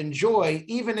you just enjoy,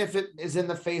 even if it is in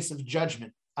the face of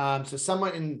judgment. So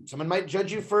someone might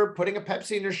judge you for putting a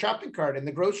Pepsi in your shopping cart in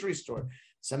the grocery store.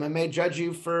 Someone may judge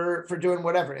you for doing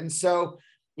whatever. And so,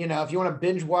 if you want to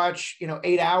binge watch,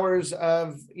 8 hours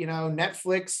of,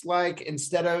 Netflix,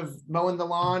 instead of mowing the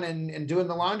lawn and doing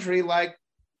the laundry,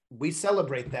 we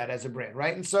celebrate that as a brand,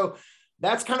 right? And so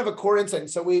that's kind of a core insight. And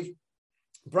so we've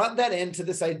brought that into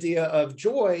this idea of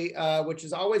joy, which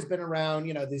has always been around,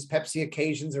 these Pepsi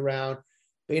occasions around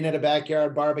being at a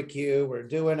backyard barbecue, we're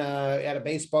doing at a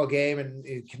baseball game, and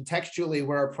contextually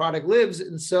where our product lives.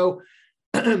 And so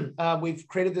we've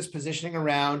created this positioning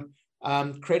around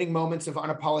creating moments of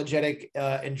unapologetic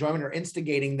enjoyment, or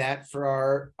instigating that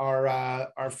for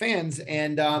our fans.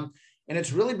 And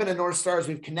it's really been a North Star as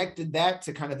we've connected that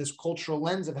to kind of this cultural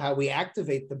lens of how we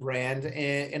activate the brand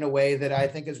in a way that I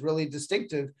think is really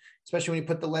distinctive, especially when you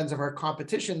put the lens of our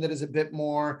competition that is a bit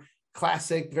more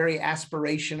classic, very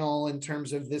aspirational in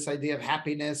terms of this idea of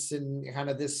happiness and kind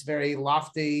of this very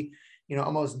lofty,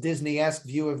 almost Disney-esque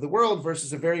view of the world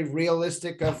versus a very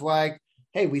realistic of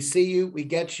hey, we see you, we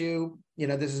get you,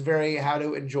 this is very how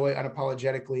to enjoy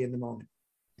unapologetically in the moment.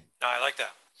 No, I like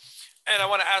that. And I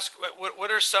want to ask,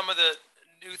 what are some of the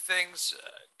new things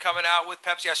coming out with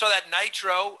Pepsi? I saw that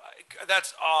Nitro.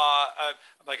 That's I'm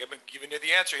like, I've been giving you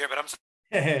the answer here, but I'm saying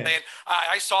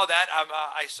I saw that.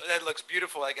 I saw that. It looks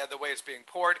beautiful, like the way it's being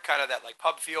poured, kind of that like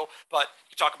pub feel. But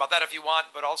you talk about that if you want.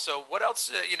 But also, what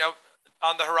else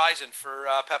on the horizon for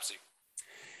Pepsi?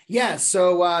 Yeah,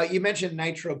 so you mentioned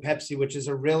Nitro Pepsi, which is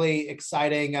a really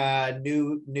exciting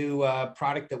new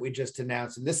product that we just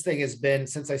announced. And this thing has been,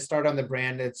 since I started on the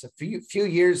brand, it's a few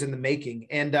years in the making.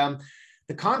 And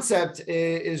the concept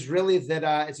is really that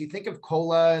as you think of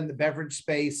cola in the beverage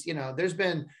space, there's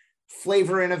been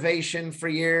flavor innovation for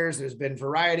years. There's been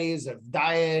varieties of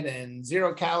diet and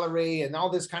 0 calorie and all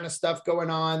this kind of stuff going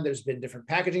on. There's been different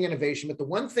packaging innovation, but the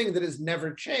one thing that has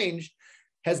never changed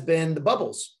has been the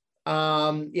bubbles.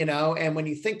 And when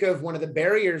you think of one of the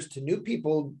barriers to new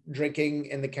people drinking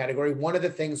in the category, one of the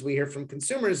things we hear from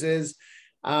consumers is,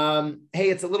 hey,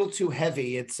 it's a little too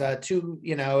heavy. It's too,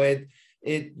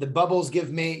 the bubbles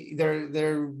give me,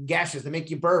 they're gaseous. They make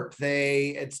you burp.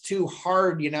 It's too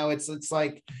hard. It's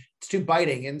like, it's too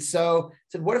biting. And so I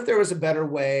said, what if there was a better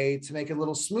way to make it a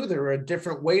little smoother or a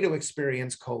different way to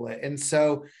experience cola? And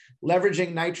so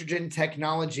leveraging nitrogen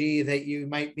technology that you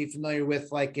might be familiar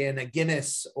with, like in a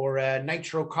Guinness or a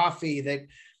Nitro coffee, that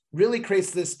really creates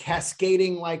this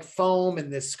cascading like foam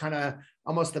and this kind of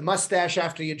almost the mustache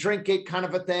after you drink it kind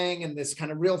of a thing, and this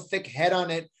kind of real thick head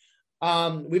on it.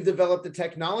 We've developed the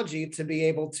technology to be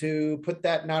able to put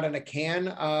that not in a can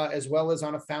as well as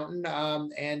on a fountain.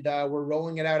 And we're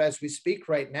rolling it out as we speak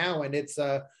right now. And it's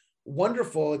a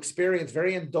wonderful experience,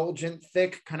 very indulgent,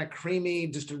 thick, kind of creamy,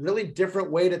 just a really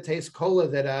different way to taste cola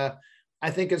that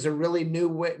I think is a really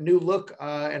new look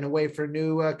and a way for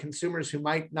new consumers who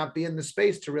might not be in the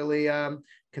space to really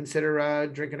consider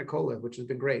drinking a cola, which has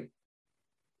been great.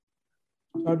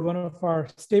 Todd, one of our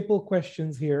staple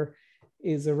questions here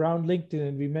is around LinkedIn,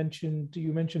 and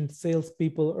you mentioned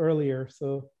salespeople earlier,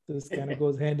 so this kind of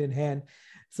goes hand in hand.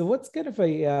 So what's kind of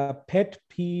a pet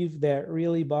peeve that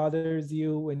really bothers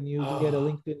you when you get a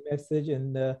LinkedIn message?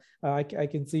 And I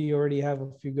can see you already have a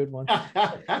few good ones.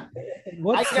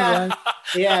 What's one?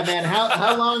 Yeah, man.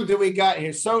 How long do we got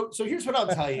here? So here's what I'll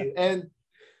tell you. And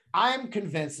I'm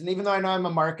convinced, and even though I know I'm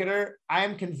a marketer, I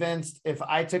am convinced if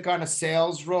I took on a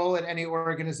sales role at any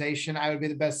organization, I would be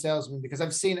the best salesman, because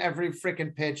I've seen every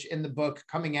freaking pitch in the book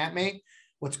coming at me.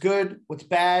 What's good, what's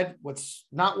bad, what's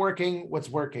not working, what's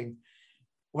working.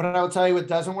 What I will tell you what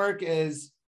doesn't work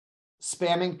is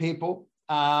spamming people.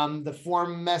 The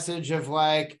form message of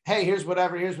like, hey, here's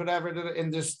whatever,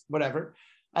 and just whatever.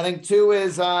 I think 2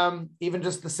 is even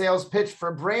just the sales pitch for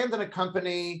a brand and a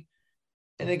company.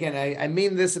 And again, I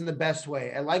mean this in the best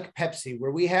way. I like Pepsi, where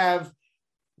we don't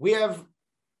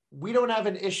have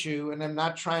an issue, and I'm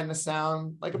not trying to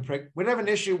sound like a prick. We don't have an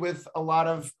issue with a lot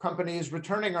of companies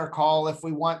returning our call if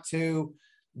we want to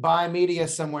buy media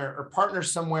somewhere or partner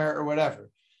somewhere or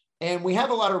whatever. And we have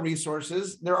a lot of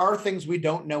resources. There are things we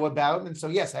don't know about. And so,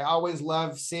 yes, I always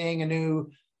love seeing a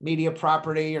new media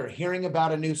property or hearing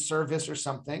about a new service or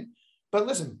something. But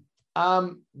listen,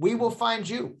 we will find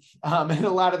you in a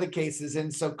lot of the cases.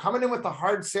 And so coming in with a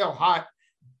hard sale hot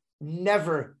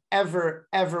never, ever,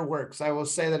 ever works. I will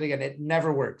say that again, it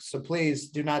never works. So please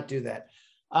do not do that.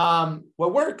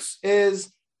 What works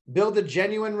is build a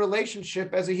genuine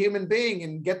relationship as a human being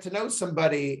and get to know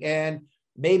somebody, and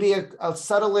maybe a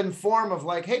subtle inform of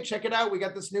like, hey, check it out. We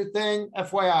got this new thing,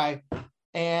 FYI.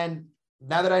 And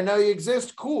now that I know you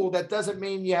exist, cool. That doesn't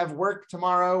mean you have work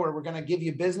tomorrow or we're going to give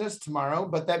you business tomorrow,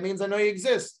 but that means I know you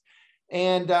exist.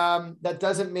 And that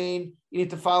doesn't mean you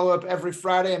need to follow up every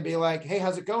Friday and be like, hey,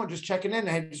 how's it going? Just checking in.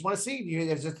 I just want to see you.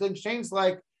 If there's things changed,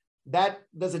 like that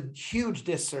does a huge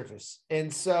disservice.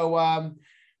 And so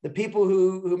the people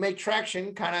who make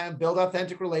traction kind of build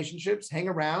authentic relationships, hang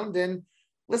around, and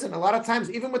listen, a lot of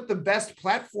times, even with the best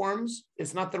platforms,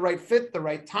 it's not the right fit, the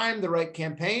right time, the right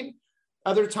campaign.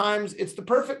 Other times it's the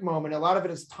perfect moment. A lot of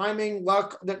it is timing,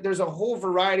 luck. There's a whole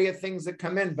variety of things that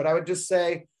come in, but I would just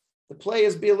say the play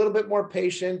is be a little bit more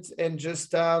patient and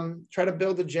just try to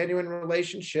build a genuine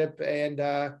relationship. And,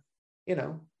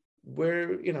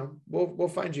 we'll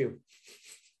find you.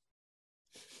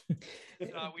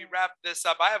 We wrap this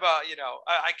up. I have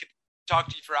I could talk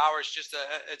to you for hours just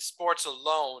at sports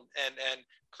alone. And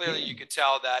clearly you could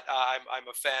tell that I'm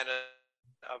a fan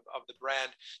of the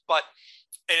brand,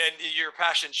 and your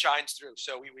passion shines through.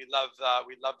 So we love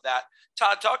that.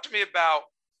 Todd, talk to me about,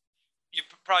 you've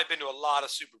probably been to a lot of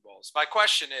Super Bowls. My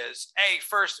question is,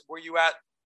 first, were you at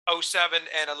 07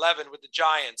 and 11 with the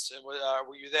Giants, and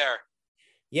were you there?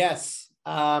 Yes.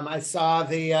 I saw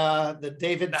the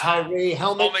David Tyree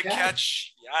helmet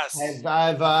catch. Yes.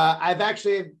 I've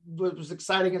actually, what was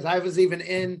exciting is I was even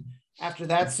in after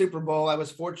that Super Bowl. I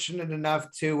was fortunate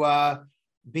enough to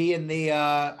be in the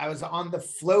I was on the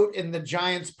float in the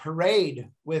Giants parade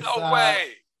with No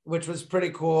way. which was pretty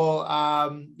cool.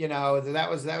 That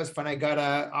was fun. I got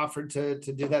offered to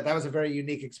do that. That was a very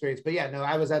unique experience. But yeah, no,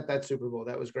 I was at that Super Bowl.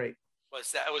 That was great.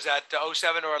 Was that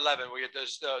 07 or 11? Were you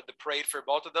the parade for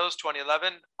both of those?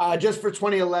 2011. Just for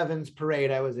 2011's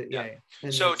parade, I was at yeah.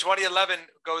 So 2011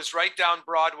 goes right down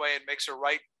Broadway and makes a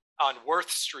right on Worth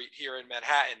Street here in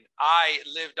Manhattan. I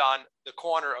lived on the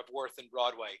corner of Worth and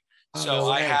Broadway, so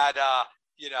I had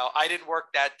I didn't work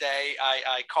that day.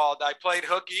 I played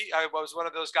hooky. I was one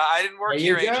of those guys. I didn't work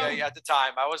here, AJ, at the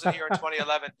time. I wasn't here in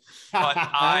 2011, but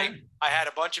I had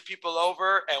a bunch of people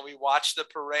over and we watched the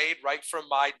parade right from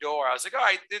my door. I was like, all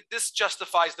right, this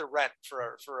justifies the rent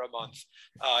for a month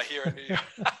here in New York.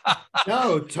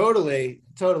 No, totally.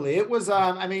 It was,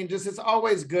 it's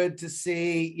always good to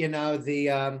see,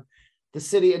 the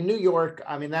city in New York.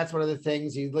 I mean, that's one of the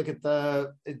things you look at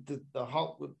the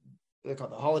hall. They call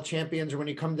it the Hall of Champions, or when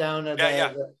you come down to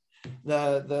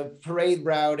the parade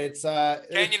route, it's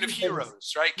Canyon of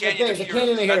Heroes, right? Canyon of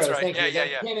Heroes. Right. Thank you.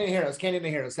 Canyon of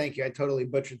Heroes. Thank you. I totally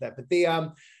butchered that, but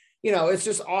it's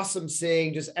just awesome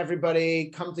seeing just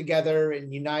everybody come together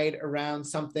and unite around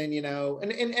something,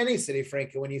 and in any city,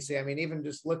 frankly, when you see, even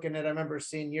just looking at, I remember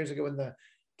seeing years ago when the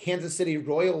Kansas City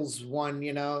Royals won,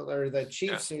 or the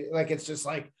Chiefs, it's just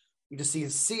like, you just see a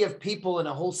sea of people and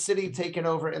a whole city taken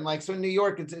over. And so in New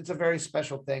York, it's a very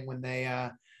special thing when they,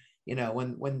 when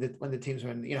the teams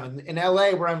win, in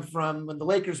LA where I'm from, when the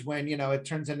Lakers win, it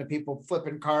turns into people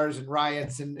flipping cars and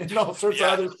riots and all sorts of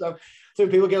other stuff. So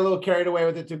people get a little carried away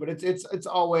with it too, but it's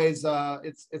always,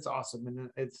 it's awesome. And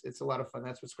it's a lot of fun.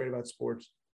 That's what's great about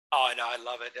sports. Oh, no, I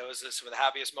love it. It was some of the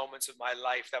happiest moments of my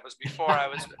life. That was before I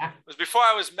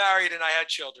was married and I had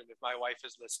children. If my wife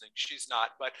is listening, she's not,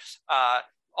 but,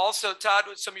 also, Todd,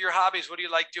 with some of your hobbies, what do you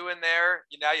like doing there?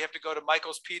 Now you have to go to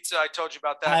Michael's Pizza. I told you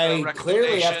about that. I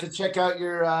clearly have to check out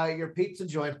your pizza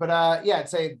joint, but I'd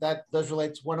say that does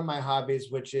relate to one of my hobbies,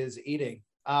 which is eating,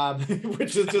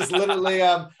 which is just literally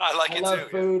I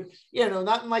love food.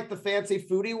 Not in like the fancy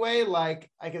foodie way. Like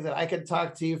I said, I could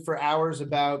talk to you for hours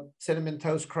about Cinnamon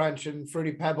Toast Crunch and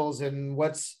Fruity Pebbles and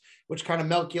which kind of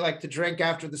milk you like to drink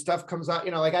after the stuff comes out.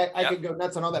 I could go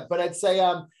nuts on all that, but I'd say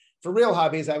for real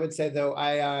hobbies, I would say though,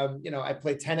 I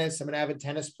play tennis. I'm an avid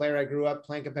tennis player. I grew up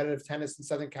playing competitive tennis in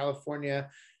Southern California.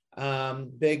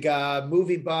 Big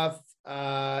movie buff,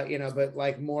 but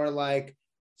like more like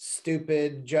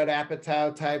stupid Judd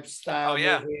Apatow type style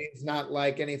movies, not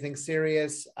like anything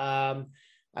serious. I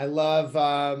love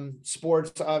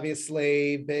sports,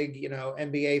 obviously, big,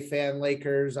 NBA fan,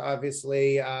 Lakers,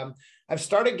 obviously. I've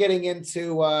started getting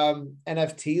into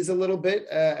NFTs a little bit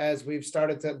as we've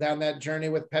started down that journey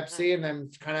with Pepsi, and I'm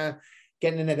kind of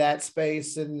getting into that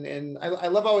space. And I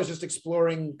love always just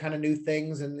exploring kind of new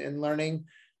things and learning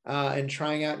and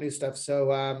trying out new stuff.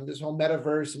 So this whole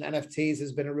metaverse and NFTs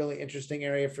has been a really interesting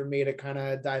area for me to kind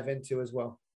of dive into as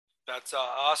well. That's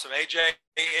awesome. AJ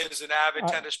is an avid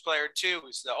tennis player too.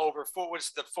 He's the over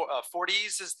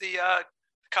 40s is the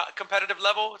competitive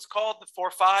level. It's called the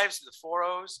 4.5s, the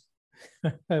 4.0s.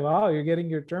 Wow, you're getting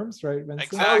your terms right, Vincent.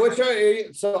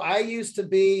 Exactly. So I used to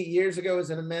be years ago was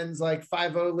in a men's like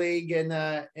 5.0 league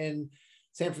in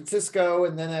San Francisco,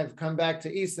 and then I've come back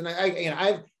to East, and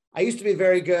I used to be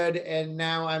very good, and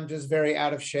now I'm just very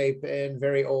out of shape and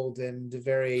very old and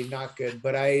very not good,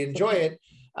 but I enjoy it.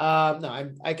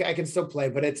 I can still play,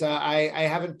 but it's I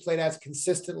haven't played as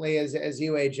consistently as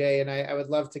you, AJ, and I would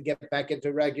love to get back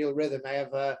into regular rhythm. I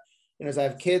have as I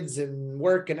have kids and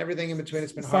work and everything in between,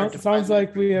 it's been hard. Sounds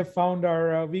like we have found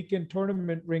our weekend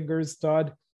tournament ringers,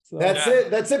 Todd. So. That's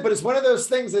it. But it's one of those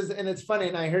things, and it's funny.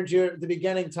 And I heard you at the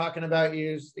beginning talking about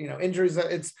injuries.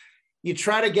 It's you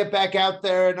try to get back out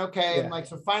there, and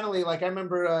so finally, I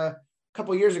remember a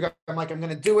couple of years ago, I'm like, I'm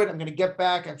going to do it. I'm going to get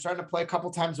back. I'm starting to play a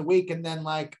couple times a week, and then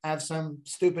have some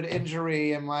stupid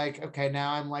injury. I'm like, okay,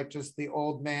 now I'm like just the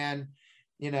old man.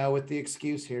 With the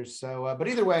excuse here. So, but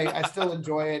either way, I still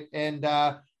enjoy it. And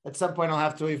at some point I'll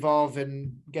have to evolve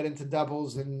and get into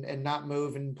doubles and not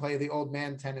move and play the old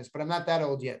man tennis, but I'm not that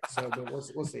old yet. So but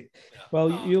we'll see.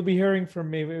 Well, you'll be hearing from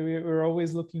me. We're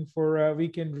always looking for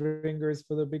weekend ringers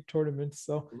for the big tournaments.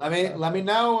 So let me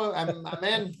know. I'm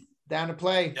in, down to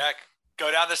play. Yeah.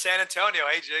 Go down to San Antonio.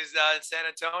 AJ's in San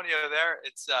Antonio there.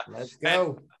 It's let's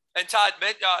go. And Todd,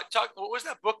 what was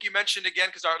that book you mentioned again?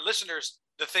 Because our listeners,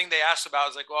 the thing they asked about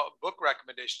is book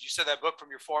recommendations. You said that book from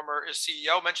your former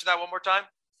CEO. Mention that one more time.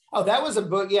 Oh, that was a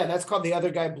book. Yeah, that's called The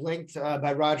Other Guy Blinked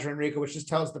by Roger Enrico, which just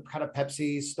tells the kind of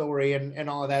Pepsi story and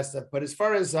all of that stuff. But as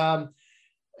far as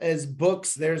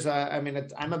books, there's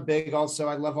I'm a big also,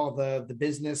 I love all the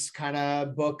business kind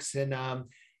of books. And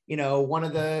one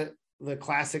of the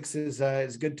classics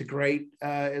is Good to Great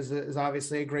is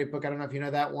obviously a great book. I don't know if you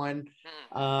know that one,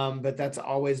 but that's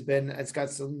always it's got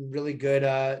some really good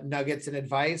nuggets and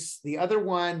advice. The other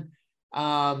one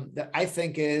that I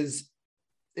think it's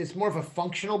more of a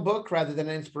functional book rather than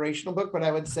an inspirational book, but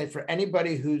I would say for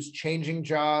anybody who's changing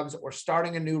jobs or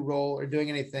starting a new role or doing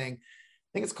anything,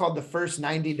 I think it's called The First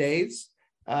 90 Days.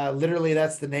 Literally,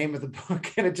 that's the name of the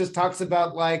book. And it just talks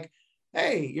about like,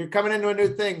 hey, you're coming into a new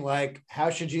thing. Like, how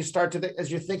should you start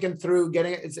as you're thinking through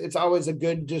getting it? It's always a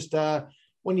good, just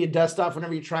when you dust off,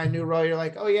 whenever you try a new role, you're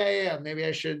like, oh yeah. Maybe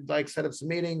I should like set up some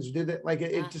meetings, do that. Like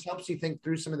it just helps you think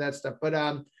through some of that stuff. But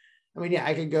I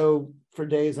could go for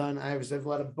days on. I have a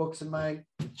lot of books in my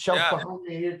shelf behind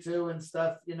me here too and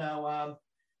stuff.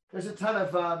 There's a ton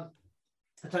of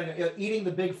Eating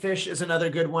the Big Fish is another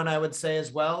good one, I would say,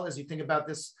 as well, as you think about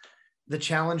the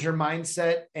challenger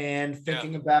mindset and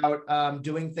thinking about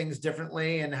doing things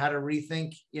differently and how to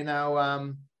rethink,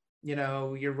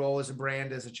 your role as a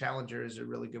brand, as a challenger is a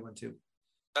really good one too.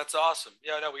 That's awesome.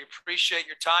 Yeah, no, we appreciate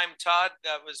your time, Todd.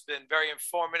 That has been very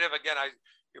informative. Again,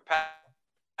 your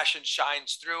passion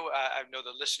shines through. I know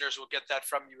the listeners will get that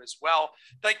from you as well.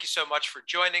 Thank you so much for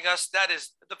joining us. That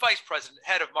is the Vice President,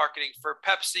 Head of Marketing for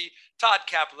Pepsi, Todd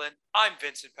Kaplan. I'm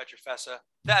Vincent Petrofessa.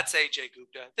 That's Ajay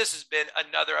Gupta. This has been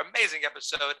another amazing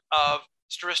episode of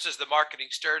Starista's The Marketing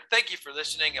Stir. Thank you for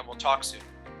listening, and we'll talk soon.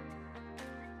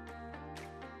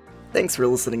 Thanks for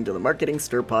listening to the Marketing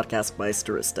Stir podcast by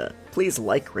Starista. Please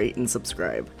like, rate, and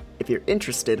subscribe. If you're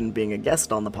interested in being a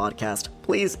guest on the podcast,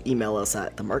 please email us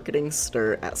at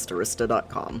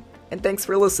themarketingstir@starista.com. And thanks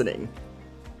for listening.